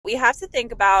we have to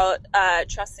think about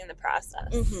trusting the process.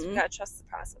 Mm-hmm. We gotta trust the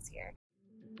process here.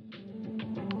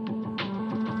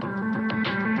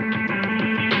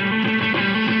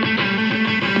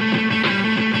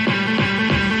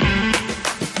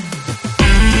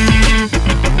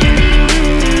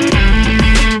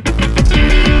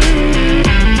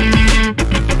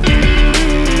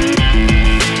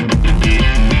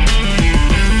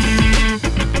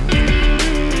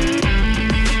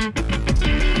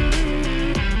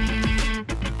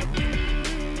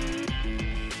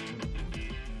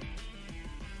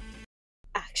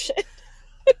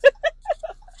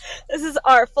 This is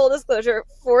our full disclosure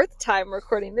 4th time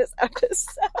recording this episode.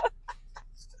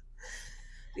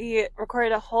 We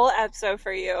recorded a whole episode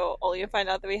for you, only to find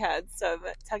out that we had some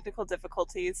technical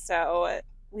difficulties, so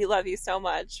we love you so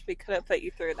much. We couldn't put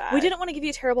you through that. We didn't want to give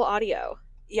you terrible audio.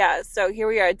 Yeah, so here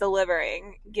we are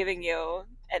delivering, giving you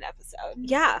an episode.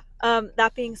 Yeah.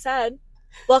 That being said,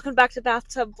 welcome back to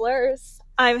Bathtub Blurs.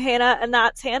 I'm Hannah, and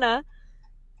that's Hannah.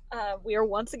 We are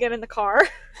once again in the car.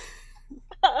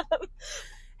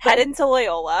 Heading to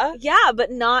Loyola. Yeah, but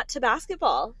not to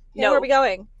basketball. No. Where are we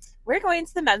going? We're going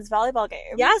to the men's volleyball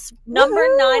game. Yes, number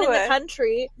Woo-hoo! 9 in the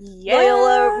country. Yeah.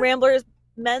 Loyola Ramblers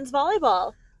men's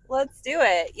volleyball. Let's do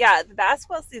it. Yeah, the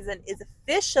basketball season is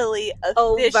officially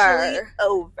over.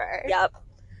 Yep.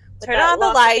 Turn on the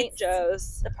lights.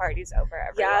 Joe's. The party's over,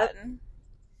 everyone. Yep.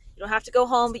 You don't have to go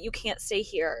home, but you can't stay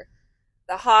here.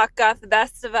 The Hawk got the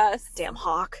best of us. Damn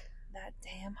Hawk. That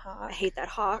damn Hawk. I hate that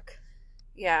Hawk.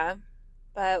 Yeah.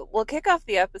 But we'll kick off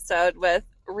the episode with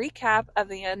recap of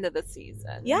the end of the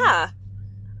season. Yeah.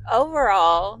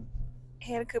 Overall,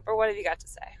 Hannah Cooper, what have you got to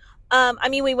say? I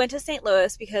mean, we went to St.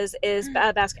 Louis because is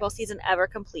basketball season ever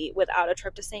complete without a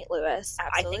trip to St. Louis?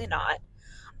 Absolutely I think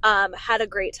not. Had a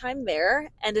great time there.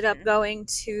 Ended up going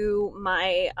to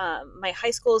my my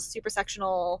high school's super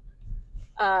sectional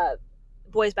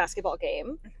boys basketball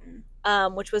game,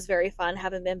 which was very fun.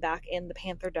 Haven't been back in the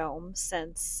Panther Dome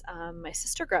since my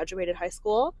sister graduated high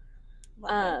school.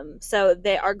 So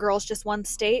our girls just won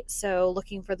state, so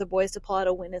looking for the boys to pull out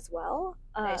a win as well.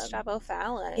 Nice job,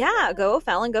 O'Fallon. Yeah, go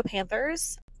O'Fallon, go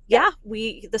Panthers. Yeah,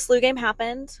 the SLU game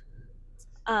happened.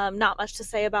 Not much to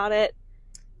say about it.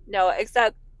 No,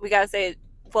 except we gotta say,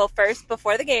 well, first,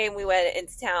 before the game, we went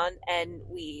into town and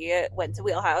we went to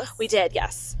Wheelhouse. We did,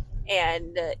 yes.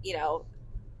 And, you know,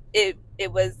 it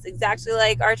was exactly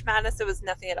like Arch Madness. It was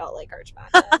nothing at all like Arch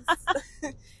Madness.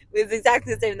 It was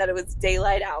exactly the same, that it was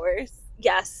daylight hours.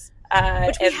 Yes.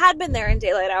 Which we had been there in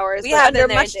daylight hours. We had under been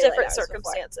there much in daylight different hours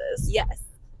circumstances. Before.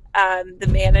 Yes. The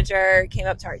manager came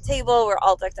up to our table. We're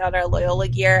all decked out in our Loyola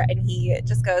gear, and he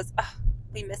just goes, "Oh,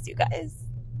 we miss you guys."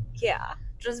 Yeah.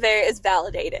 Which was it's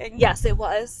validating. Yes, it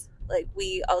was. Like,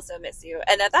 we also miss you.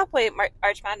 And at that point,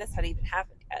 Arch Madness hadn't even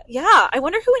happened yet. Yeah. I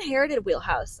wonder who inherited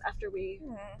Wheelhouse after we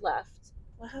left.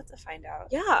 We'll have to find out.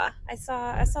 Yeah. I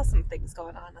saw some things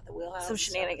going on at the Wheelhouse. Some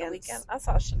shenanigans. Weekend. I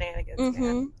saw shenanigans.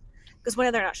 Man. Because when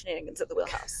are there not shenanigans at the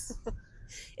Wheelhouse?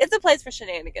 It's a place for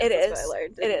shenanigans. It is. What I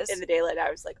learned. It is. In the daylight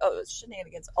hours, like, oh, it's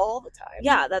shenanigans all the time.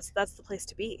 Yeah, that's the place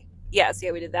to be. Yeah, so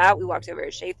yeah, we did that. We walked over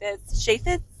to Chaffetz.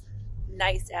 Chaffetz,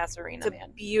 nice ass arena, it's a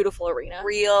beautiful arena.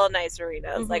 Real nice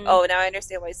arena. It's like, oh, now I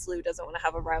understand why SLU doesn't want to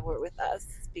have a rivalry with us,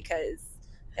 because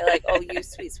they're like, oh, you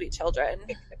sweet, sweet children.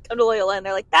 Come to Loyola and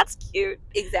they're like, that's cute.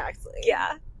 Exactly.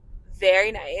 Yeah.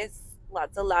 Very nice.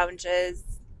 Lots of lounges.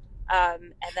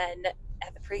 And then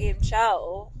at the pregame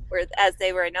show, where as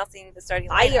they were announcing the starting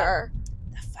lineup,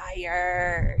 the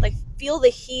fire. Like, feel the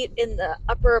heat in the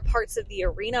upper parts of the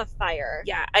arena fire.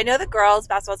 Yeah, I know the girls'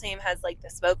 basketball team has, like, the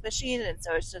smoke machine, and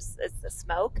so it's the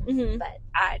smoke, but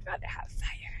I'd rather have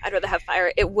fire. I'd rather have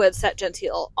fire. It would set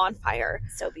Gentile on fire.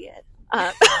 So be it.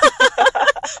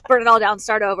 Burn it all down,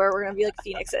 start over. We're going to be like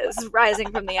phoenixes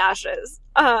rising from the ashes.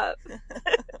 What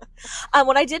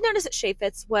I did notice at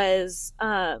Chaffetz was,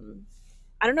 I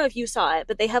don't know if you saw it,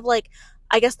 but they have, like,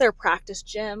 I guess their practice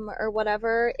gym or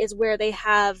whatever is where they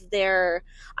have their,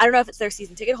 I don't know if it's their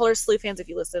season ticket holders. SLU fans, if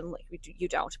you listen, like, you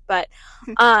don't, but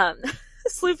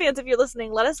SLU fans, if you're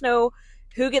listening, let us know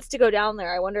who gets to go down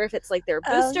there. I wonder if it's like their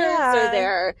boosters or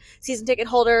their season ticket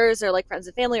holders or like friends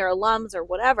and family or alums or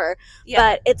whatever. Yeah.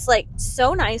 But it's like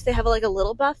so nice. They have like a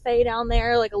little buffet down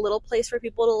there, like a little place for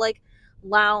people to like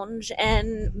lounge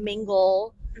and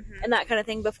mingle and that kind of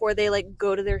thing before they like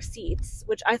go to their seats,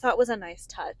 which I thought was a nice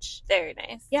touch. Very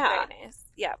nice. Yeah. Very nice.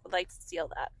 Yeah. Would like to steal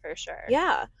that for sure.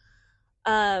 Yeah.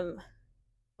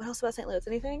 What else about St. Louis?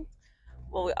 Anything?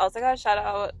 Well, we also got to shout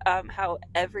out how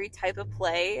every type of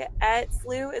play at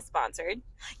SLU is sponsored.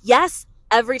 Yes,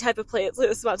 every type of play at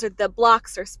SLU is sponsored. The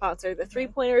blocks are sponsored. The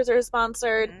three-pointers are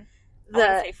sponsored. I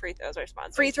want to say free throws are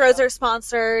sponsored. Free throws are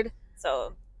sponsored.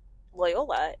 So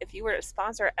Loyola, if you were to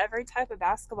sponsor every type of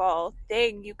basketball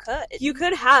thing, you could. You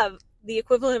could have the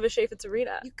equivalent of a Chaffetz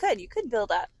Arena. You could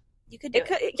build up. You could do it.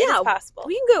 Yeah, it is possible.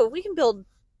 We can build,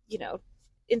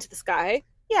 into the sky.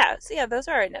 Yeah, so yeah, those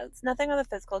are our notes. Nothing on the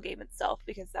physical game itself,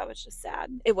 because that was just sad.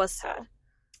 It was sad.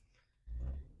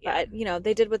 Yeah. But,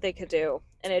 they did what they could do,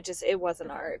 and it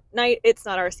wasn't our night. It's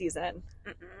not our season.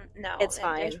 No, it's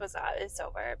fine. It's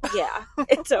over. Yeah,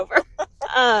 it's over.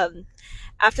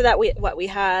 After that, we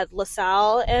had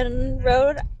LaSalle and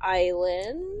Rhode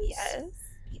Island. Yes.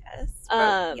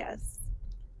 Yes.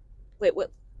 Wait,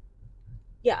 what?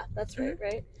 Yeah, that's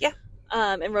right? Yeah.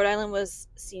 And Rhode Island was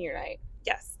senior night.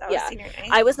 Yes, that was senior night.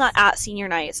 I was not at senior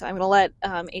night, so I'm going to let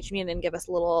H. Munin give us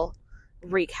a little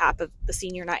recap of the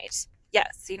senior night.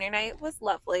 Yes, senior night was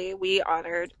lovely. We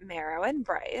honored Marrow and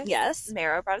Bryce. Yes.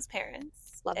 Marrow brought his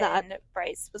parents. Love that. And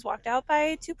Bryce was walked out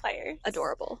by 2 players.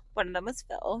 Adorable. One of them was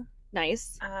Phil.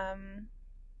 Nice. I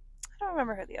don't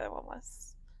remember who the other one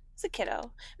was. It's a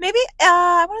kiddo. Maybe,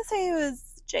 I want to say it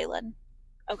was Jalen.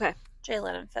 Okay.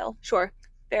 Jalen and Phil. Sure.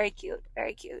 Very cute.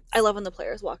 Very cute. I love when the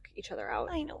players walk each other out.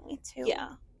 I know, me too. Yeah.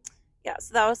 Yeah,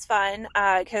 so that was fun,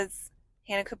 because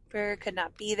Hannah Cooper could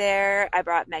not be there. I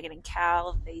brought Megan and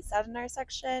Cal. They sat in our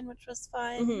section, which was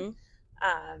fun.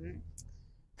 Mm-hmm.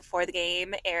 Before the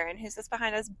game, Erin, who sits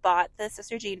behind us, bought the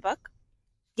Sister Jean book.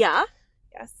 Yeah?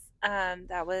 Yes.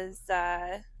 That was,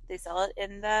 they sell it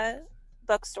in the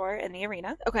bookstore in the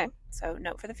arena. Okay. So,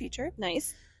 note for the future.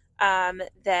 Nice.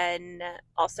 Then,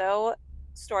 also,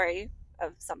 story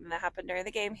of something that happened during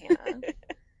the game, Hannah,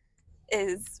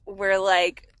 is we're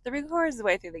like 3/4 of the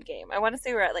way through the game. I want to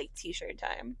say we're at, t-shirt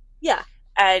time. Yeah.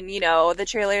 And, the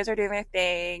cheerleaders are doing their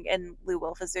thing, and Lou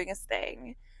Wolf is doing his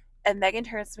thing. And Megan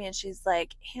turns to me and she's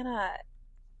like, Hannah,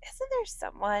 isn't there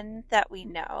someone that we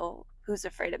know who's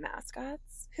afraid of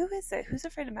mascots? Who is it? Who's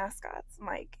afraid of mascots? I'm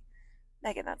like,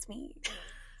 Megan, that's me.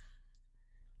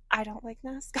 I don't like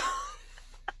mascots.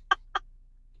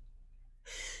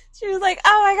 She was like,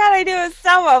 oh my God, I knew it was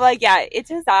someone. I'm like, yeah, it's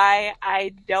just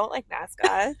I don't like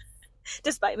mascots.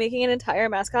 Despite making an entire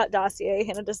mascot dossier,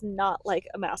 Hannah does not like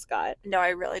a mascot. No, I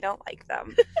really don't like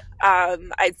them.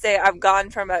 I'd say I've gone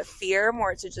from a fear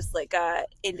more to just a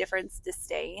indifference,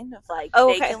 disdain of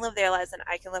they can live their lives and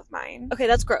I can live mine. Okay,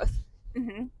 that's growth.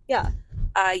 Mm-hmm. Yeah.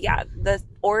 Yeah, the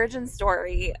origin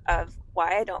story of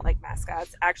why I don't like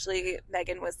mascots, actually,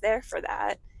 Megan was there for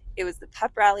that. It was the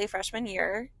pep rally freshman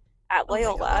year at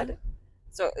Loyola. Oh,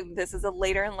 so this is a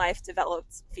later in life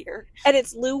developed fear. And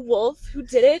it's Lou Wolf who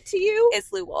did it to you?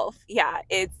 It's Lou Wolf. Yeah.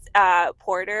 It's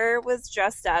Porter was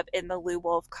dressed up in the Lou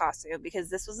Wolf costume because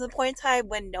this was the point in time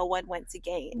when no one went to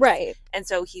games. Right. And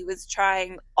so he was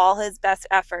trying all his best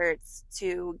efforts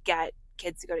to get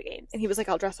kids to go to games. And he was like,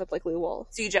 I'll dress up like Lou Wolf.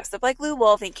 So you dressed up like Lou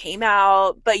Wolf and he came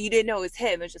out, but you didn't know it was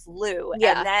him. It was just Lou.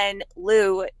 Yeah. And then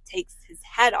Lou takes his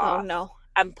head off. Oh, no.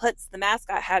 And puts the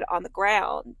mascot head on the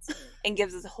ground and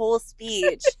gives his whole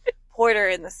speech, Porter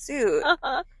in the suit.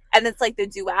 Uh-huh. And it's the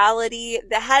duality.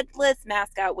 The headless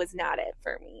mascot was not it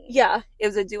for me. Yeah. It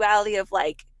was a duality of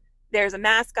there's a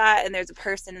mascot and there's a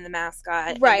person in the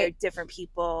mascot. Right. And they're different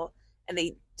people and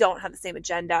they don't have the same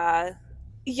agenda.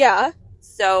 Yeah.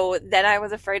 So then I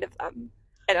was afraid of them.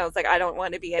 And I was like, I don't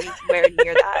want to be anywhere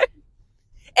near that.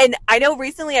 And I know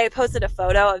recently I posted a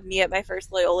photo of me at my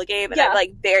first Loyola game, and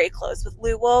I'm very close with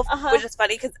Lou Wolf, which is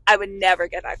funny because I would never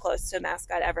get that close to a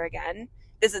mascot ever again.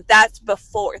 That's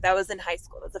before. That was in high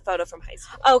school. That's a photo from high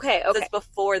school. Okay. That's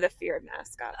before the fear of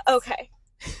mascots. Okay.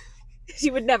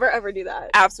 You would never ever do that.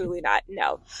 Absolutely not.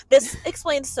 No. This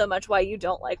explains so much why you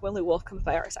don't like when Lou Wolf comes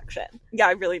by our section. Yeah,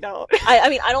 I really don't. I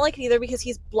mean, I don't like it either because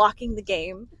he's blocking the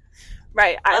game.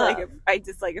 Right. I like it. I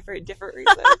dislike it for a different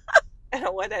reason. I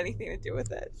don't want anything to do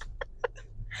with it.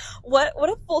 What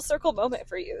a full circle moment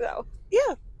for you, though.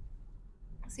 Yeah.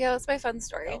 So yeah, that's my fun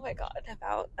story. Oh my God.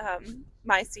 About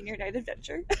my senior night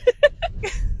adventure.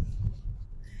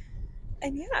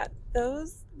 And yeah,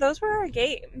 those were our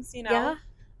games, Yeah.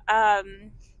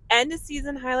 End of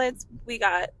season highlights, we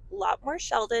got a lot more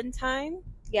Sheldon time.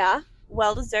 Yeah.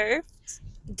 Well deserved.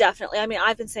 Definitely. I mean,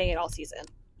 I've been saying it all season.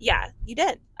 Yeah, you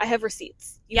did. I have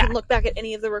receipts. You can look back at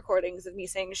any of the recordings of me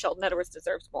saying Sheldon Edwards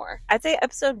deserves more. I'd say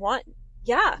episode 1.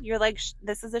 Yeah. You're like,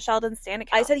 this is a Sheldon Stan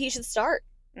account. I said he should start.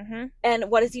 Mm-hmm.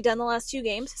 And what has he done the last 2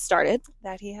 games? Started.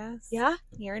 That he has. Yeah.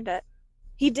 He earned it.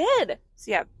 He did. So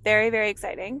yeah, very, very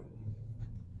exciting.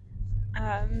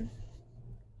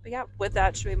 But yeah, with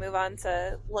that, should we move on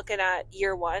to looking at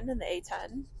year 1 in the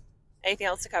A10? Anything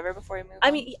else to cover before we move on? I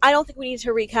mean, I don't think we need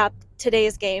to recap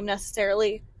today's game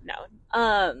necessarily. No.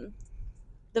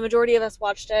 The majority of us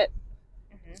watched it,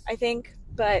 I think,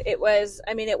 but it was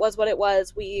what it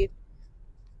was. We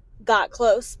got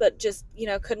close, but just, you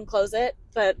know, couldn't close it.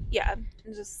 But Yeah,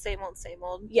 just same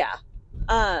old. yeah.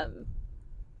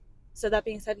 So that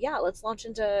being said, yeah, let's launch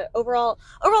into overall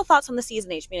thoughts on the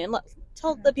season, HB, and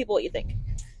tell the people what you think.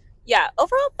 Yeah,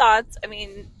 overall thoughts. I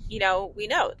mean, you know, we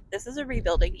know this is a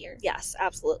rebuilding year. Yes,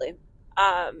 absolutely.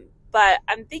 But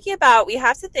I'm thinking about, we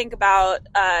have to think about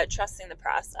trusting the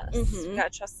process. Mhm. We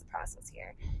got to trust the process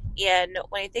here. And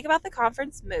when I think about the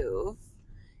conference move,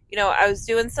 you know, I was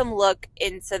doing some look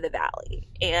into the Valley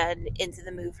and into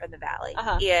the move from the Valley.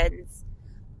 Uh-huh. And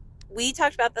we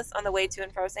talked about this on the way to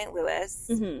and from St. Louis.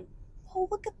 Mm-hmm. Oh,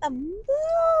 look at the moon.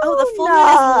 Oh, the full moon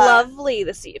is lovely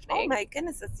this evening. Oh my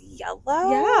goodness, it's yellow.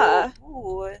 Yeah.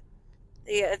 Ooh.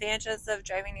 The advantages of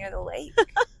driving near the lake.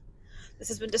 This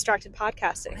has been Distracted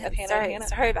Podcasting of Hannah and Hannah.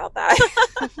 Sorry about that.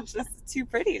 It's just too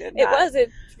pretty to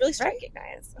It's really striking.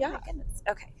 recognize. Yeah. Oh my goodness.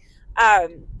 Okay.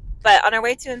 But on our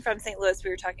way to and from St. Louis, we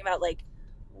were talking about, like,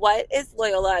 what is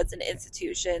Loyola as an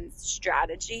institution's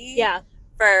strategy? Yeah.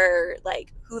 For,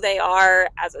 like, who they are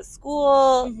as a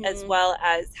school, Mhm. as well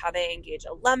as how they engage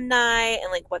alumni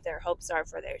and, like, what their hopes are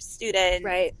for their students.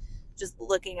 Right. Just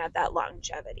looking at that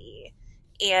longevity.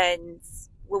 And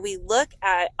when we look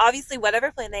at, obviously,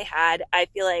 whatever plan they had, I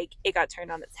feel like it got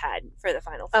turned on its head for the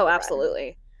final four Oh, run.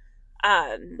 absolutely.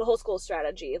 The whole school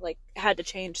strategy, like, had to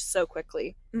change so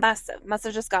quickly. Must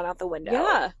have just gone out the window.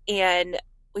 Yeah. And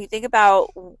when you think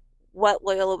about what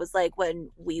Loyola was like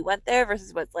when we went there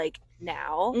versus what's like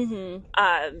now,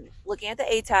 Mm-hmm. Looking at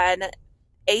the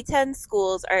A10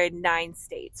 schools are in 9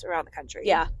 states around the country.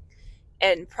 Yeah.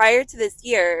 And prior to this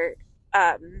year,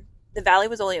 the Valley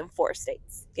was only in 4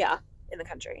 states. Yeah. In the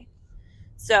country.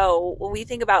 So when we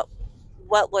think about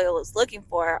what Loyola is looking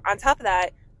for, on top of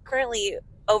that, currently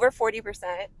over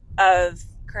 40% of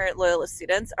current Loyola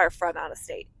students are from out of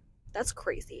state. That's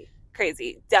crazy.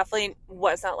 Crazy. Definitely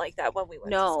was not like that when we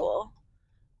went to school.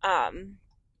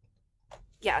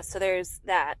 Yeah, so there's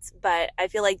that. But I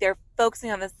feel like they're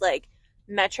focusing on this, like,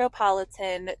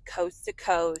 metropolitan, coast to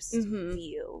coast Mhm.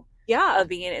 view Yeah. of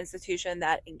being an institution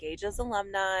that engages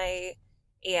alumni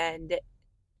and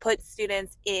puts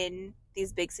students in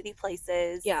these big city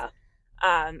places. Yeah.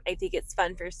 I think it's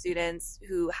fun for students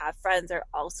who have friends are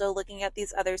also looking at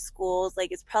these other schools.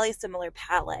 Like, it's probably a similar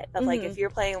palette of, like, if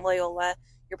you're playing Loyola,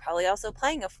 you're probably also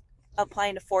applying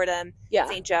to Fordham, Yeah.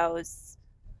 St. Joe's,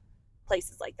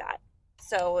 places like that.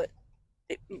 So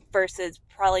versus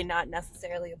probably not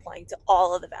necessarily applying to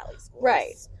all of the Valley schools.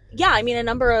 Right. Yeah, I mean, a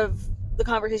number of the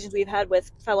conversations we've had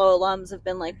with fellow alums have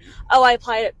been like, oh, I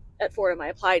applied at Fordham, I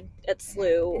applied at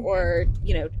SLU, or,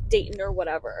 you know, Dayton or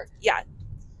whatever. Yeah.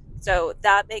 So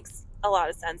that makes a lot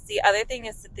of sense. The other thing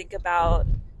is to think about,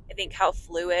 I think, how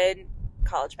fluid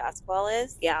college basketball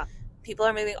is. Yeah. People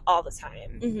are moving all the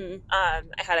time. Mm-hmm. I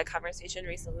had a conversation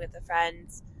recently with a friend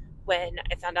when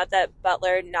I found out that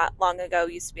Butler not long ago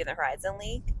used to be in the Horizon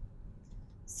League.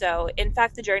 So, in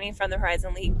fact, the journey from the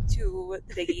Horizon League to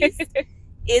the Big East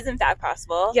is, in fact,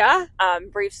 possible. Yeah.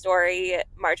 Brief story,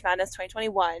 March Madness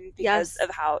 2021, because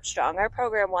of how strong our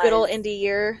program was. Good old Indy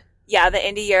year. Yeah, the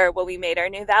Indy year when we made our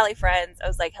new Valley friends. I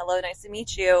was like, hello, nice to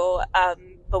meet you.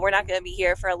 But we're not going to be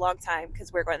here for a long time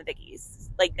because we're going to the Big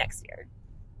East, like, next year.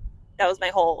 That was my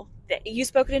whole thing. You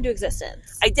spoke it into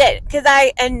existence. I did, because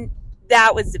and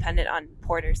that was dependent on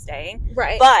Porter staying.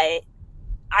 Right. But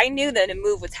I knew that a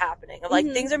move was happening. I'm like,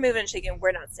 Mhm. things are moving and shaking.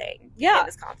 We're not staying Yeah. in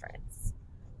this conference.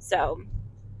 So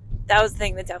that was the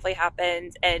thing that definitely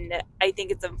happened. And I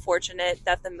think it's unfortunate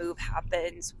that the move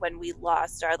happened when we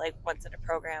lost our, like,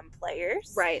 once-in-a-program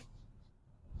players. Right.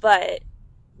 But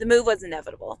the move was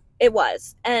inevitable. It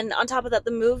was. And on top of that,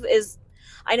 the move is,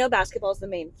 I know basketball is the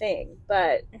main thing,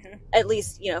 but at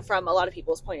least, you know, from a lot of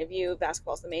people's point of view,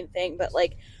 basketball is the main thing. But,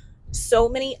 like, so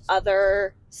many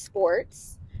other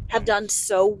sports have done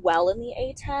so well in the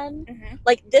A10.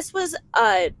 Like, this was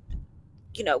a,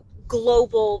 you know,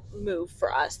 global move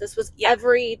for us. This was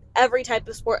every type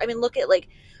of sport. I mean, look at, like,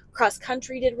 cross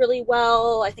country did really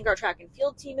well. I think our track and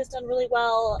field team has done really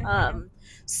well.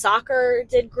 Soccer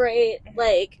did great.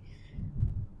 Like,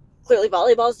 clearly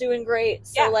volleyball's doing great.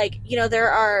 So, like, you know, there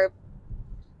are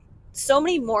so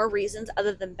many more reasons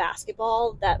other than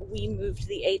basketball that we moved to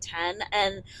the A10.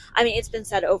 And I mean, it's been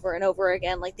said over and over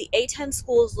again, like, the A10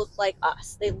 schools look like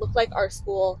us. They look like our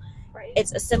school. Right.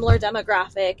 It's a similar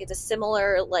demographic. It's a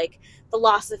similar, like,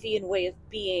 philosophy and way of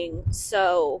being.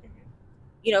 So,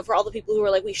 you know, for all the people who are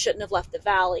like, we shouldn't have left the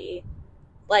Valley,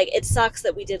 like, it sucks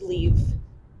that we did leave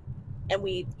and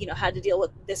we, you know, had to deal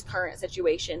with this current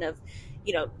situation of,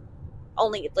 you know,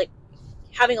 only, like,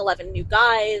 having 11 new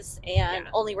guys and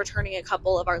only returning a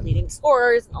couple of our leading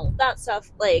scorers and all of that stuff.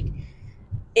 Like,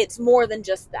 it's more than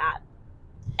just that.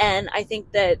 And I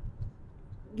think that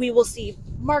we will see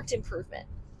marked improvement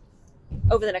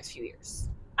over the next few years.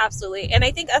 Absolutely. And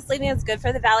I think us leading is good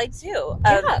for the Valley too.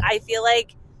 Yeah. I feel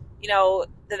like,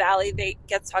 the Valley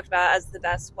gets talked about as the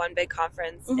best one big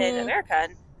conference in America.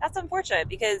 And that's unfortunate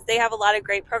because they have a lot of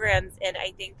great programs. And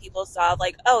I think people saw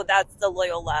like, oh, that's the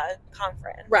Loyola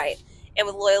conference. Right. And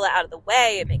with Loyola out of the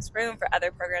way, it makes room for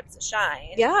other programs to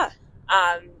shine. Yeah.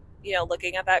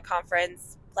 Looking at that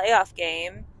conference playoff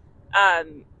game,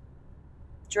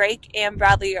 Drake and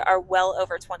Bradley are well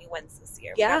over 20 wins this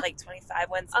year. Yeah. We got like 25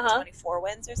 wins and 24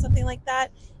 wins or something like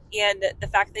that. And the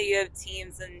fact that you have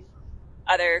teams and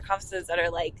other conferences that are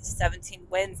like 17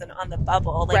 wins and on the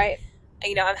bubble. Like, right.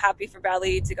 I'm happy for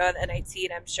Bradley to go to the NIT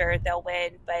and I'm sure they'll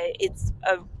win, but it's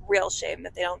a real shame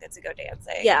that they don't get to go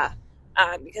dancing. Yeah.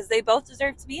 Because they both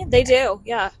deserve to be in there. They do,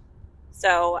 yeah.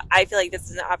 So I feel like this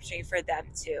is an opportunity for them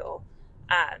too.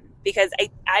 Because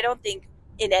I don't think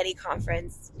in any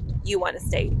conference you want to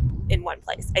stay in one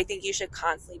place. I think you should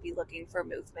constantly be looking for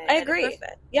movement. I agree. And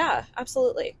improvement. Yeah,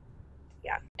 absolutely.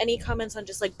 Yeah. Any comments on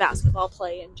just like basketball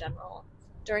play in general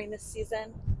during this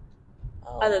season?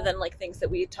 Other than like things that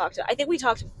we talked about. I think we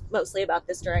talked mostly about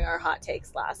this during our hot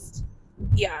takes last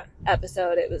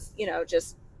episode. It was,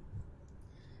 just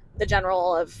the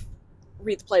general of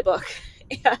read the playbook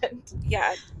and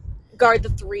guard the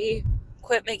three.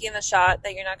 Quit making the shot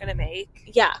that you're not going to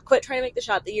make. Yeah, quit trying to make the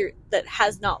shot that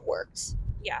has not worked.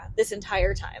 Yeah, this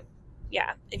entire time.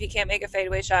 Yeah, if you can't make a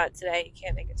fadeaway shot today, you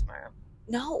can't make it tomorrow.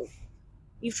 No,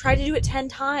 you've tried to do it 10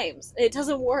 times. It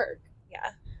doesn't work. Yeah,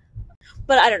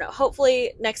 but I don't know.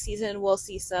 Hopefully next season we'll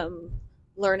see some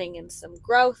learning and some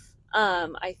growth.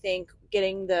 I think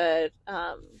getting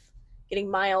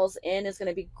Miles in is going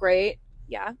to be great.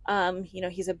 Yeah.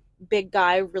 He's a big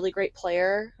guy, really great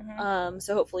player. Mm-hmm.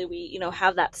 So hopefully we,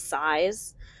 have that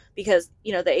size because,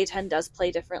 the A10 does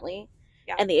play differently.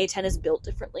 Yeah. And the A10 is built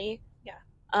differently.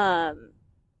 Yeah.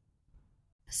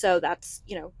 So that's,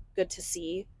 good to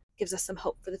see. Gives us some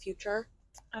hope for the future.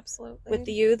 Absolutely. With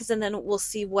the youths, and then we'll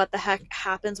see what the heck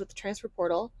happens with the transfer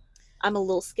portal. I'm a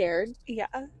little scared. Yeah.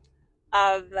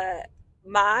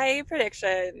 My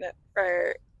prediction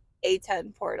for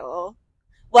A10 portal.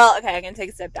 Well, okay, I'm going to take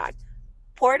a step back.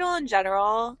 Portal in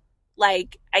general,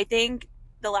 like, I think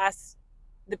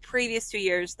the previous 2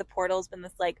 years, the portal's been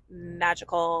this, like,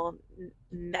 magical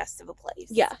mess of a place.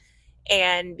 Yeah.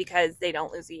 And because they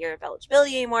don't lose a year of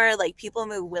eligibility anymore, like, people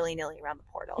move willy-nilly around the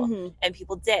portal. Mm-hmm. And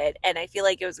people did. And I feel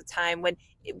like it was a time when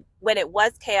it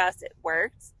was chaos, it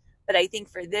worked. But I think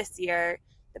for this year,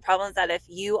 the problem is that if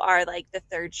you are, like, the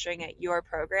third string at your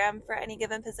program for any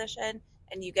given position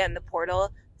and you get in the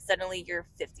portal, suddenly you're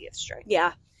 50th string.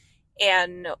 Yeah.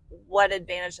 And what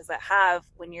advantage does that have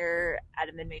when you're at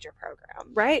a mid-major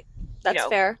program? Right. That's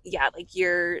fair. Yeah, like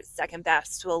you're second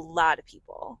best to a lot of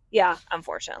people. Yeah.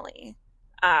 Unfortunately.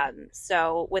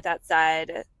 So with that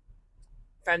said,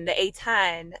 from the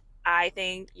A10, I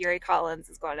think Yuri Collins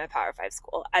is going to a Power 5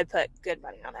 school. I put good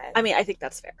money on it. I mean, I think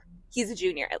that's fair. He's a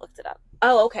junior. I looked it up.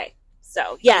 Oh, okay.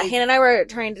 So yeah, Hannah and I were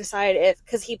trying to decide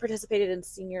because he participated in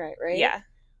senior night, right? Yeah.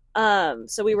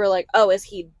 So we were like, oh, is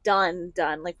he done?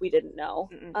 Like we didn't know.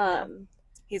 No.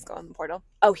 He's going in the portal.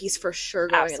 Oh, he's for sure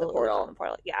going in the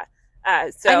portal. Yeah.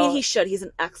 So I mean, he should. He's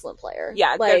an excellent player.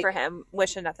 Yeah, good for him.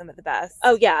 Wish him nothing but the best.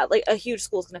 Oh yeah, like a huge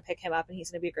school's going to pick him up, and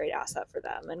he's going to be a great asset for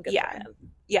them. And good for him.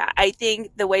 Yeah, I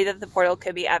think the way that the portal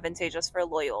could be advantageous for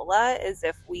Loyola is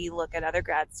if we look at other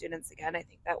grad students again. I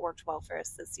think that worked well for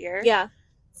us this year. Yeah.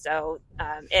 So,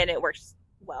 and it worked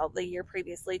well the year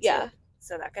previously too. Yeah.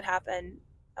 So that could happen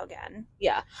again.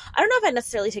 Yeah, I don't know if I'd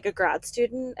necessarily take a grad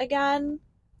student again,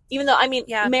 even though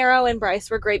Marrow and Bryce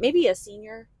were great. Maybe a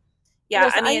senior. Yeah,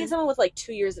 I need someone with like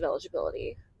 2 years of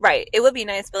eligibility. Right. It would be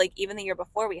nice, but like even the year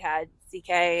before we had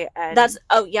CK and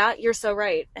you're so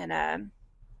right. And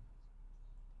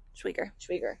Schwieger.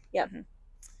 Yeah. Mm-hmm.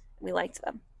 We liked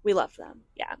them. We loved them.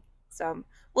 Yeah. So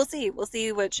we'll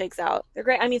see what shakes out. They're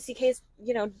great. I mean, CK's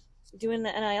doing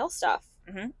the NIL stuff.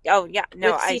 Mm-hmm. Oh yeah,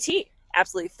 no, with CT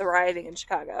absolutely thriving in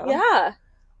Chicago. Yeah.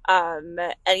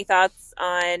 Any thoughts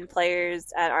on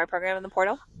players at our program in the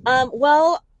portal?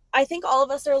 Well, I think all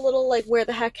of us are a little like, where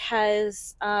the heck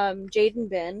has Jaden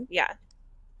been? Yeah.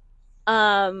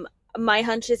 My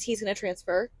hunch is he's going to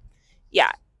transfer.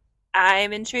 Yeah.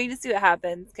 I'm intrigued to see what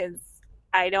happens because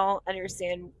I don't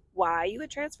understand why you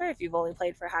would transfer if you've only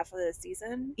played for half of the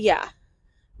season. Yeah.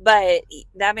 But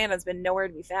that man has been nowhere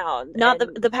to be found. Not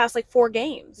the past, 4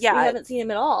 games. Yeah. We haven't seen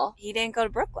him at all. He didn't go to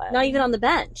Brooklyn. Not even on the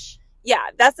bench.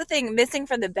 Yeah, that's the thing. Missing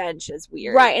from the bench is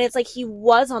weird. Right, and it's like he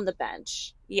was on the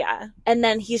bench. Yeah. And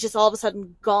then he's just all of a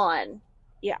sudden gone.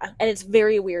 Yeah. And it's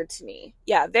very weird to me.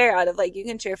 Yeah, very out of, like, you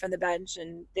can cheer from the bench,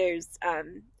 and there's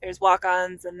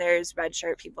walk-ons and there's red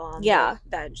shirt people on the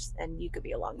bench, and you could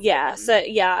be along. Yeah, so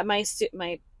yeah, my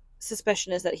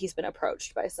suspicion is that he's been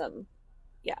approached by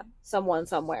someone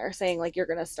somewhere saying, like, you're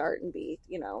gonna start and be,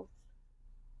 you know.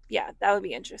 Yeah, that would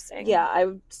be interesting. Yeah,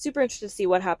 I'm super interested to see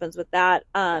what happens with that.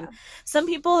 Some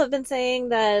people have been saying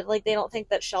that, like, they don't think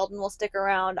that Sheldon will stick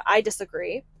around. I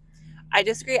disagree.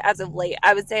 As of late.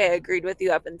 I would say I agreed with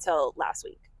you up until last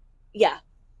week. Yeah.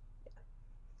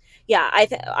 Yeah,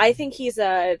 I think he's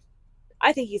a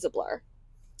blur.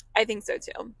 I think so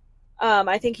too.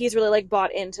 I think he's really, like,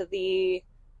 bought into the,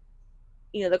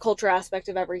 you know, the culture aspect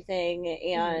of everything,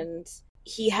 and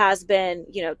he has been,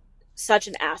 you know, such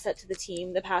an asset to the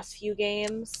team the past few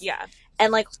games. Yeah.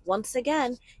 And, like, once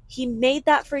again, he made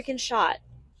that freaking shot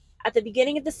at the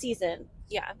beginning of the season.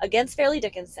 Yeah. Against Fairleigh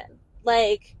Dickinson.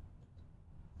 Like,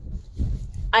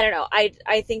 I don't know.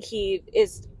 I think he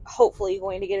is hopefully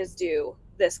going to get his due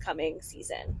this coming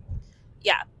season.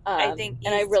 Yeah. I think,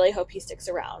 and I really hope he sticks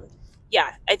around.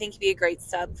 Yeah, I think he'd be a great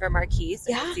sub for Marquise.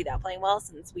 I Yeah. can see that playing well,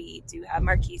 since we do have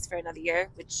Marquise for another year,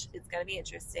 which is going to be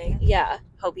interesting. Yeah.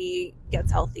 Hope he gets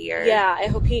healthier. Yeah, I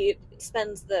hope he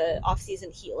spends the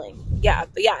off-season healing. Yeah,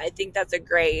 but yeah, I think that's a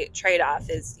great trade-off,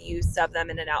 is you sub them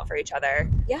in and out for each other.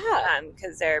 Yeah.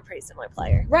 Because they're a pretty similar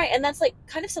player. Right, and that's, like,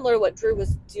 kind of similar to what Drew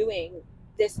was doing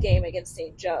this game against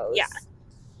St. Joe's. Yeah.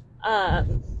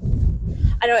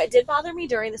 I know it did bother me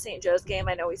during the St. Joe's game.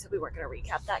 I know we said we weren't going to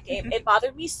recap that game. It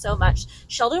bothered me so much.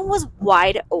 Sheldon was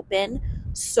wide open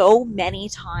so many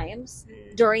times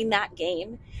during that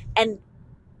game, and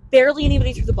barely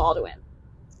anybody threw the ball to him.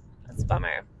 That's a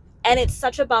bummer. And it's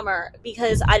such a bummer,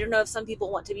 because I don't know if some people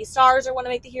want to be stars or want to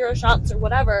make the hero shots or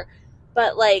whatever,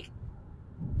 but, like,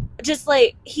 just,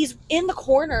 like, he's in the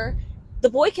corner. The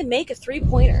boy can make a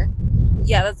 3-pointer.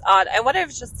 Yeah, that's odd. I wonder if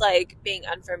it's just, like, being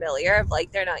unfamiliar, of,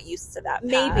 like, they're not used to that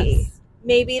pass.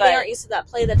 Maybe they aren't used to that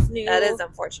play that's new. That is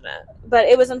unfortunate. But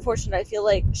it was unfortunate. I feel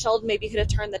like Sheldon maybe could have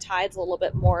turned the tides a little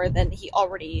bit more than he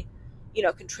already, you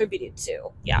know, contributed to.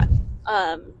 Yeah.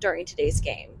 During today's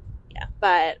game. Yeah.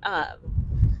 But, I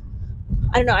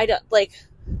don't know. I don't, like,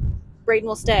 Braden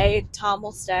will stay. Tom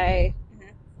will stay.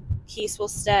 Keese will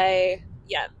stay.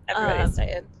 Yeah, everybody's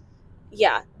staying.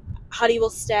 Yeah. Huddy will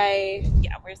stay.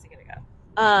 Yeah, where's he going to go?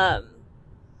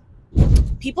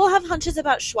 People have hunches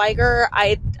about Schweiger.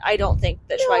 I don't think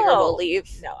that Schweiger will leave.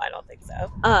 No, I don't think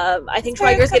so. I think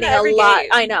Schweiger's getting a lot.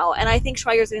 I know, and I think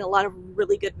Schweiger's getting a lot of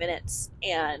really good minutes.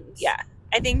 And yeah,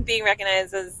 I think being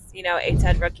recognized as, you know,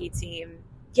 A10 rookie team.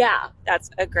 Yeah, that's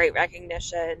a great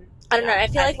recognition. I don't know. I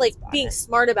feel like being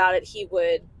smart about it, he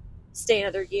would stay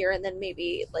another year, and then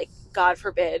maybe, like, God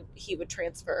forbid, he would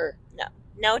transfer.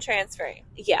 No transferring.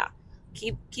 Yeah.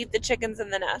 Keep the chickens in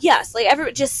the nest. Yes, like,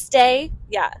 everyone just stay.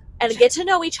 Yeah. And get to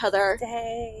know each other.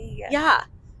 Stay. Yeah.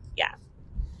 Yeah.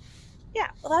 Yeah.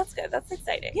 Well, that's good. That's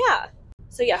exciting. Yeah.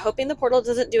 So yeah, hoping the portal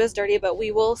doesn't do us dirty, but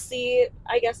we will see,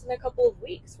 I guess, in a couple of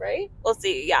weeks, right? We'll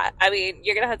see. Yeah. I mean,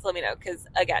 you're gonna have to let me know, because,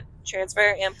 again,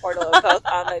 transfer and portal are both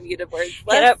on my muted words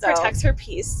list. Hannah protects her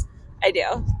peace. I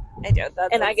do.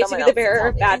 And I get to be the bearer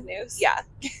of bad news. Yeah.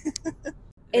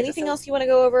 Anything else you want to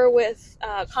go over with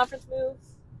conference move,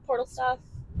 portal stuff?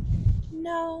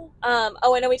 No.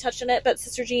 Oh, I know we touched on it, but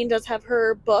Sister Jean does have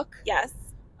her book. Yes.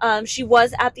 She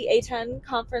was at the A10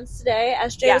 conference today.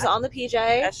 SJ was on the PJ.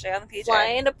 SJ on the PJ.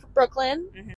 Flying to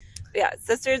Brooklyn. Yeah,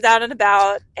 Sister's out and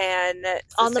about, and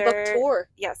on the book tour.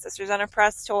 Yeah, Sister's on a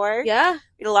press tour. Yeah.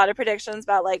 We had a lot of predictions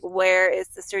about, like, where is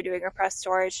Sister doing her press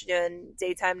tour? Is she doing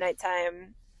daytime,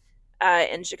 nighttime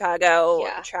in Chicago?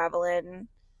 Yeah. Traveling.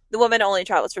 The woman only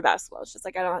travels for basketball. She's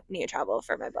like, I don't need to travel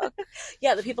for my book.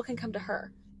 Yeah, the people can come to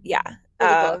her. Yeah.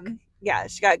 Book. Yeah,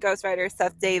 she got ghostwriter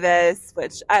Seth Davis,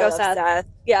 which I love Seth.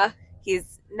 Yeah.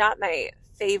 He's not my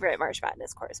favorite March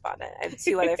Madness correspondent. I have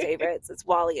two other favorites. It's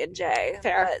Wally and Jay.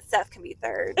 Fair. But Seth can be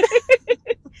third.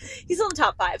 He's in the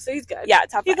top 5, so he's good. Yeah,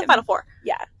 top 5. He's the final 4.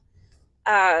 Yeah.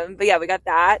 But yeah, we got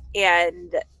that.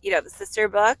 And, you know, the Sister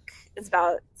book is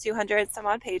about 200 some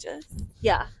odd pages.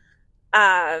 Yeah.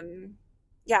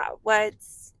 Yeah,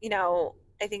 what's, you know,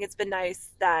 I think it's been nice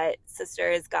that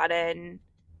Sister has gotten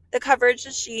the coverage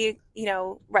that she, you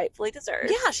know, rightfully deserves.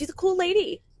 Yeah, she's a cool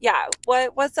lady. Yeah.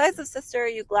 What sides of Sister are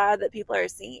you glad that people are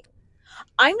seeing?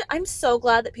 I'm so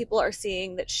glad that people are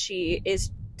seeing that she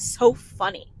is so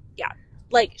funny. Yeah.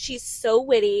 Like, she's so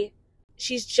witty.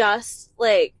 She's just,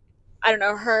 like, I don't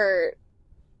know, her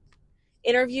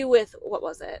interview with, what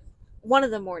was it? One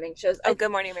of the morning shows. Oh,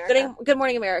 Good Morning America. Good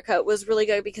Morning America was really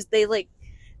good, because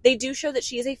they do show that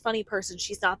she is a funny person.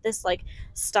 She's not this, like,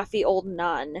 stuffy old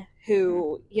nun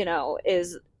who, you know,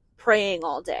 is praying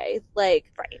all day. Like,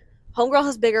 Right. homegirl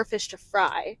has bigger fish to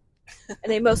fry,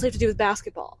 and they mostly have to do with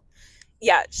basketball.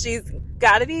 Yeah, she's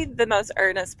got to be the most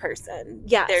earnest person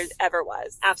Yes. there ever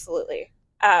was. Absolutely.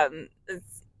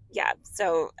 Yeah,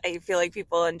 so I feel like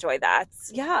people enjoy that.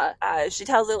 Yeah. She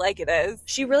tells it like it is.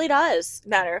 She really does.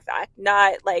 Matter of fact,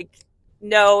 not like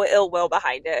no ill will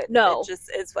behind it. No. It just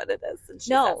is what it is, and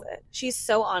she No. says it. She's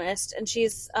so honest, and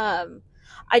she's,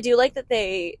 I do like that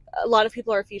a lot of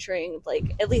people are featuring,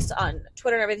 like, at least on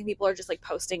Twitter and everything, people are just, like,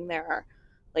 posting their,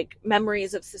 like,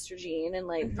 memories of Sister Jean and,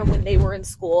 like, from when they were in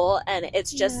school, and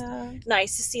it's just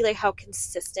nice to see, like, how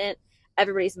consistent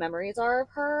everybody's memories are of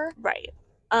her. Right.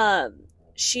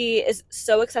 She is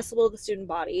so accessible to the student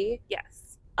body.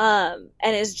 Yes. And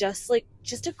is just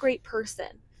a great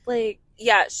person. Like,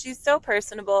 yeah, she's so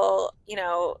personable. You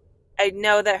know, I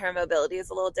know that her mobility is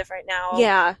a little different now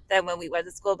yeah. than when we went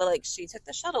to school, but like she took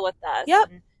the shuttle with us. Yep.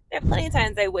 And there are plenty of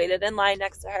times I waited in line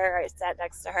next to her, I sat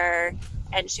next to her,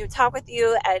 and she would talk with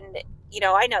you. And, you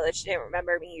know, I know that she didn't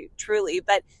remember me truly,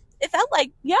 but it felt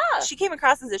like she came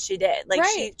across as if she did. Like,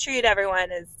 she treated everyone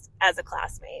as a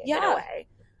classmate in a way.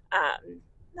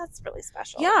 That's really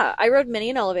special. Yeah, I rode many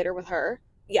an elevator with her.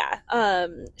 Yeah.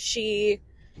 She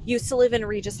used to live in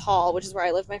Regis Hall, which is where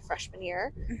I lived my freshman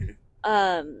year.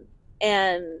 Mm-hmm.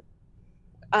 And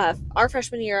our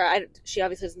freshman year, she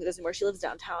obviously doesn't do this anymore. She lives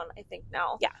downtown, I think,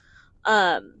 now.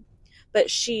 Yeah. But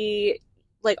she,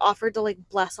 like, offered to, like,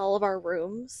 bless all of our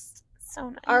rooms. So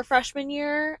nice. Our freshman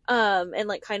year, and,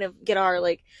 like, kind of get our,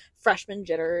 like, freshman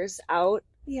jitters out.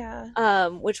 Yeah.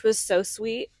 Which was so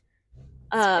sweet.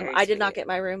 I did not get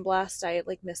my room blessed. I,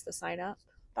 like, missed the sign up.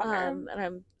 And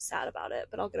I'm sad about it,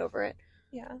 but I'll get over it.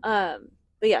 Yeah.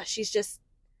 But yeah, she's just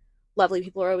lovely.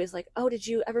 People are always like, "Oh, did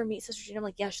you ever meet Sister Jean?" I'm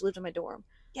like, "Yeah, she lived in my dorm."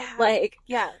 Yeah. Like,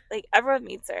 yeah, like everyone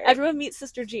meets her. Everyone meets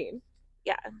Sister Jean.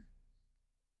 Yeah.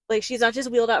 Like, she's not just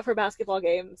wheeled out for basketball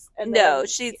games. And no,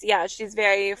 she's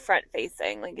very front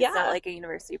facing. Like, it's not like a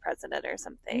university president or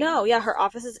something. No, yeah, her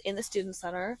office is in the student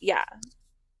center. Yeah.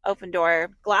 Open door.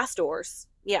 Glass doors.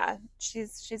 Yeah.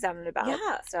 She's out and about.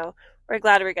 Yeah. So we're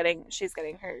glad she's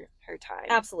getting her time.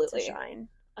 Absolutely. To shine.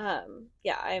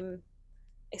 Yeah, I'm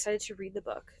excited to read the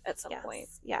book at some point.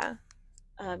 Yeah.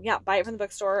 Yeah, buy it from the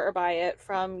bookstore or buy it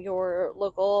from your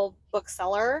local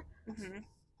bookseller.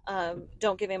 Mm-hmm.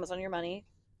 Don't give Amazon your money.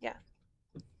 Yeah.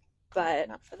 But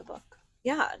not for the book.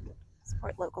 Yeah.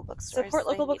 Support local bookstores. Support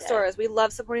local bookstores. We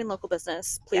love supporting local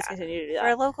business. Please continue to do that. For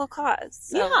a local cause.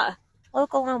 So yeah.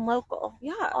 Local on local.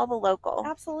 Yeah. All the local.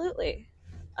 Absolutely.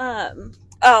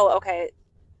 Oh, okay.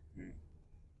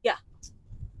 Yeah.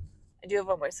 I do have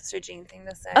one more Sister Jean thing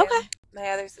to say. Okay. My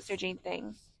other Sister Jean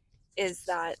thing is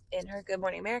that in her Good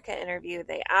Morning America interview,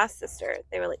 they asked Sister,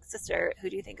 they were like, "Sister, who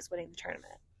do you think is winning the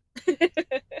tournament?"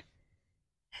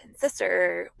 And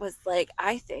Sister was like,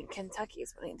 "I think Kentucky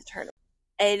is winning the tournament."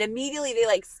 And immediately they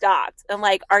like stopped. I'm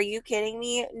like, "Are you kidding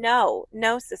me? No,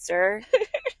 Sister.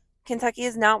 Kentucky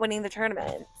is not winning the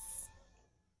tournament.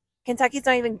 Kentucky's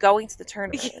not even going to the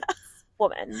tournament." Yeah.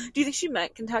 Woman. Do you think she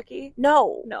meant Kentucky?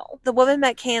 No. The woman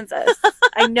meant Kansas.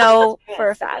 I know for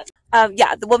a fact.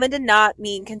 Yeah, the woman did not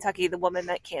mean Kentucky. The woman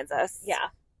meant Kansas. Yeah.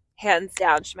 Hands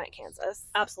down, she meant Kansas.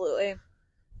 Absolutely.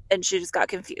 And she just got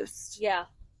confused. Yeah.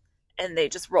 And they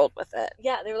just rolled with it.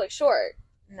 Yeah, they were like, "Sure.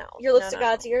 No. Your lips to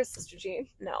God's ears, Sister Jean."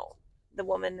 No. The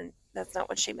woman, that's not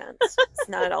what she meant. It's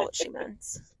not at all what she meant.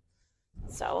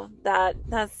 So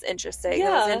that's interesting. Yeah.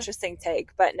 That was an interesting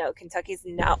take. But no, Kentucky's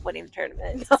not winning the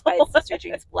tournament despite Sister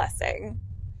Jean's blessing.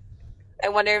 I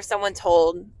wonder if someone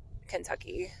told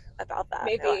Kentucky about that.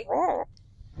 Maybe. Like, oh.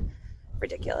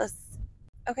 Ridiculous.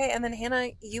 Okay, and then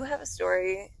Hannah, you have a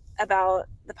story about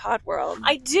the pod world.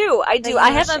 I do. I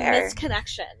have a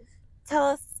misconnection. Tell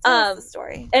us the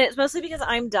story. And it's mostly because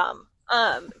I'm dumb.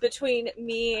 Between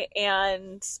me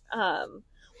and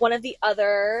one of the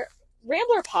other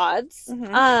Rambler pods,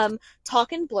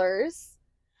 Talkin' Blurs.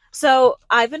 So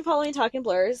I've been following Talkin'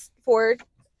 Blurs for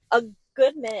a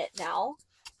good minute now.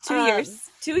 2 years.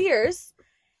 2 years.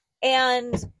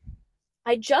 And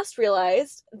I just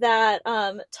realized that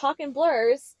Talkin'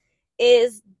 Blurs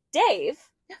is Dave.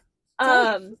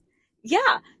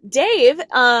 Yeah, Dave,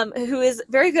 who is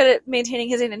very good at maintaining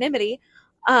his anonymity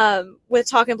with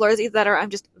Talkin' Blurs. Either that or I'm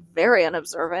just very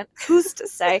unobservant. Who's to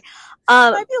say?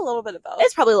 Might be a little bit of both.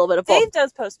 It's probably a little bit of both. Dave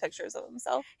does post pictures of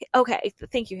himself. Okay,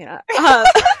 thank you, Hannah.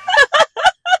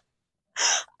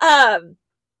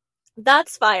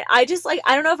 That's fine. I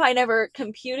don't know if I never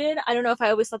computed. I don't know if I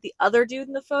always thought the other dude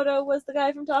in the photo was the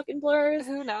guy from Talkin' Blurs.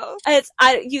 Who knows?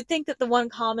 You'd think that the one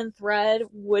common thread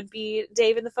would be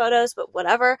Dave in the photos, but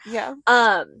whatever. Yeah.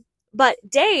 But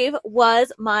Dave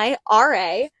was my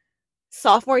RA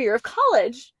sophomore year of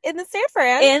college in the San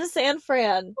Fran. in San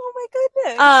Fran. Oh my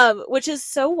goodness. Which is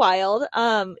so wild.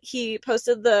 He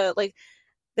posted the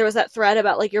there was that thread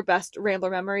about like your best Rambler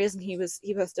memories, and he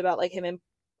posted about like him and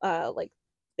like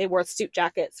they wore suit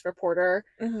jackets for Porter,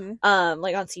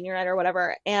 like on senior night or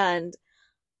whatever. And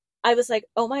I was like,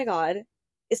 oh my god,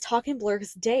 is Talking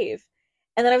Blurs Dave?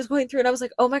 And then I was going through and I was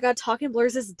like, oh my god, Talking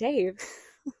Blurs is Dave.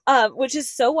 Which is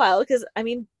so wild because I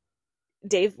mean,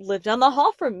 Dave lived down the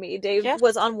hall from me. Dave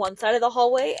was on one side of the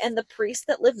hallway, and the priest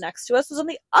that lived next to us was on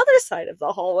the other side of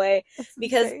the hallway. That's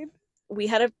because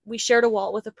insane. we shared a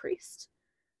wall with a priest.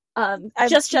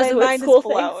 Just Jesuit school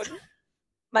things.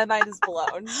 My mind is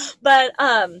blown. But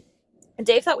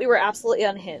Dave thought we were absolutely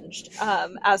unhinged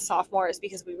as sophomores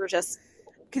because we were just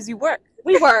because you were.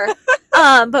 We were.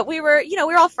 But we were, we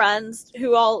were all friends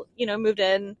who all, moved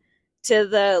in to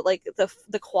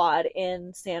the quad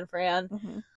in San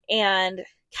Fran. And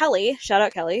Kelly, shout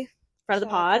out Kelly, friend of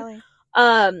the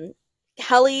pod.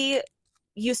 Kelly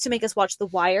used to make us watch The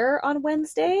Wire on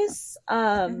Wednesdays.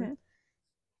 The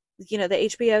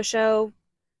HBO show.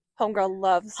 Homegirl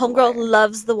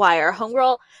loves The Wire.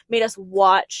 Homegirl made us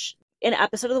watch an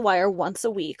episode of The Wire once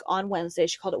a week on Wednesday.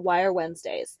 She called it Wire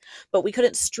Wednesdays, but we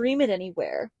couldn't stream it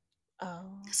anywhere.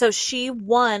 Oh. So she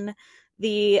won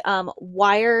the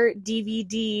Wire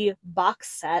DVD box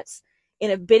set in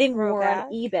a bidding war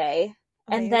on eBay. Amazing.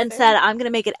 And then said, I'm going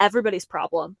to make it everybody's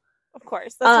problem. Of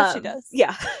course. That's what she does.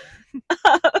 Yeah.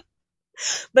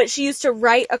 But she used to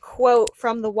write a quote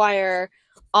from The Wire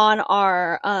on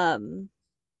our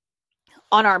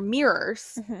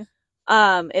mirrors.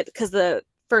 Because the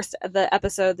beginning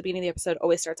of the episode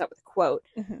always starts out with a quote.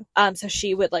 So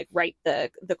she would write the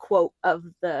quote of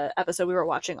the episode we were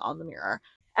watching on the mirror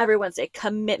every Wednesday.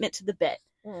 Commitment to the bit.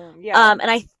 And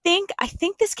I think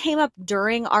this came up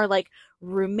during our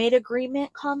roommate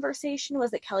agreement conversation, was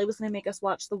that Kelly was going to make us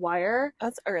watch The Wire.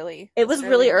 That's early. It was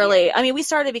really early. Yeah. I mean, we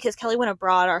started because Kelly went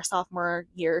abroad our sophomore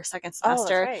year, second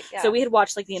semester. Right, yeah. So we had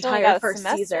watched the entire first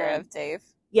season of Dave.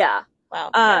 Yeah.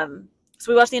 Wow.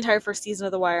 So we watched the entire first season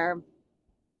of The Wire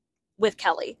with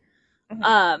Kelly.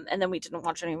 And then we didn't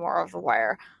watch any more of The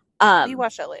Wire. You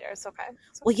watched it later. It's okay.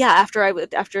 Well, yeah,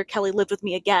 after Kelly lived with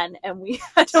me again and we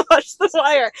had to watch The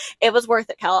Wire, it was worth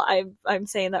it, Kel. I'm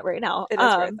saying that right now. It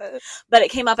is worth it. But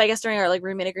it came up, I guess, during our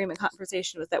roommate agreement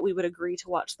conversation, was that we would agree to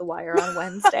watch The Wire on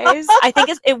Wednesdays. I think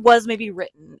it was maybe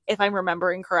written, if I'm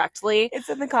remembering correctly. It's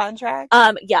in the contract.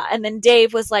 Yeah, and then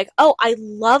Dave was like, "Oh, I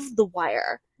love The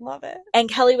Wire. Love it." And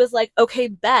Kelly was like, "Okay,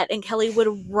 bet." And Kelly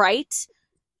would write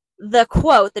the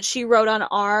quote that she wrote on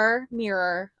our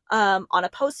mirror on a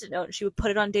Post-it note, and she would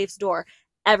put it on Dave's door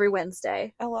every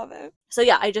Wednesday. I love it. So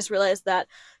yeah, I just realized that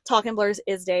Talking Blurs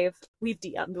is Dave. We've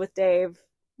DM'd with Dave.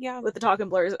 Yeah. With the Talking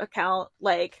Blurs account.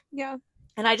 Yeah.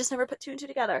 And I just never put two and two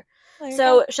together.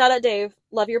 So shout out Dave.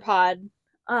 Love your pod.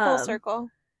 Full circle.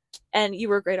 And you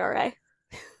were a great RA.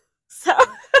 So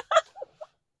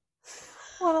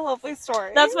what a lovely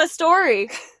story. That's my story.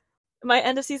 My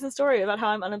end of season story about how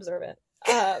I'm unobservant.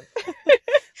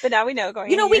 But now we know going.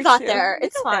 We got there.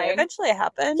 It's fine. Eventually it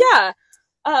happened. Yeah.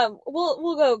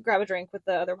 We'll go grab a drink with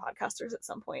the other podcasters at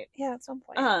some point. Yeah, at some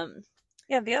point.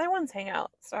 Yeah, the other ones hang out,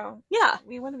 so yeah,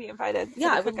 we want to be invited.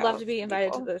 Yeah, I would love to be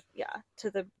invited to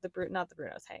the not the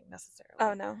Bruno's hang necessarily.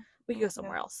 Oh no, we can go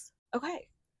somewhere else. Okay.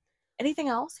 Anything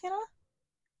else, Hannah?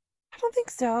 I don't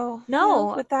think so.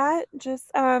 No. With that,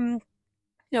 just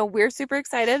we're super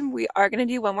excited. We are going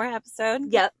to do one more episode.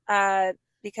 Yep.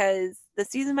 Because the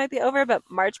season might be over, but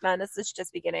March Madness is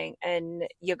just beginning, and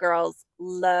you girls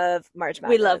love March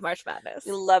Madness. We love March Madness.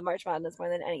 We love March Madness more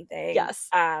than anything. Yes.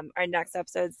 Our next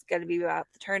episode is going to be about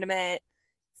the tournament.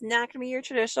 It's not going to be your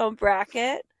traditional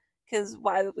bracket, because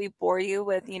why would we bore you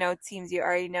with, teams you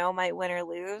already know might win or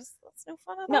lose? That's no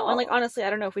fun at all. No, and honestly,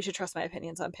 I don't know if we should trust my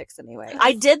opinions on picks anyway.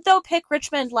 I did, though, pick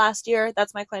Richmond last year.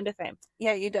 That's my claim to fame.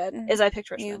 Yeah, you did. Is I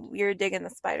picked Richmond. You're digging the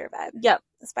spider vibe. Yep.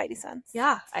 The Spidey sense.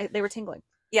 Yeah, they were tingling.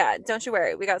 Yeah, don't you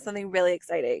worry. We got something really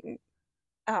exciting.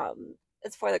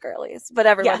 It's for the girlies, but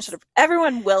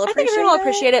everyone will appreciate it. I think everyone will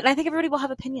appreciate it, and I think everybody will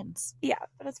have opinions. Yeah,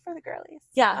 but it's for the girlies.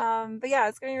 Yeah. But yeah,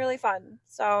 it's going to be really fun.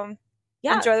 So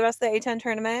yeah, enjoy the rest of the A10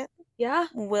 tournament. Yeah.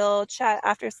 We'll chat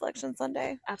after Selection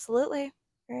Sunday. Absolutely.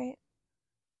 All right.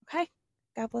 Okay.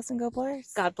 God bless and go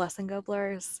Blurs. God bless and go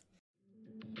Blurs.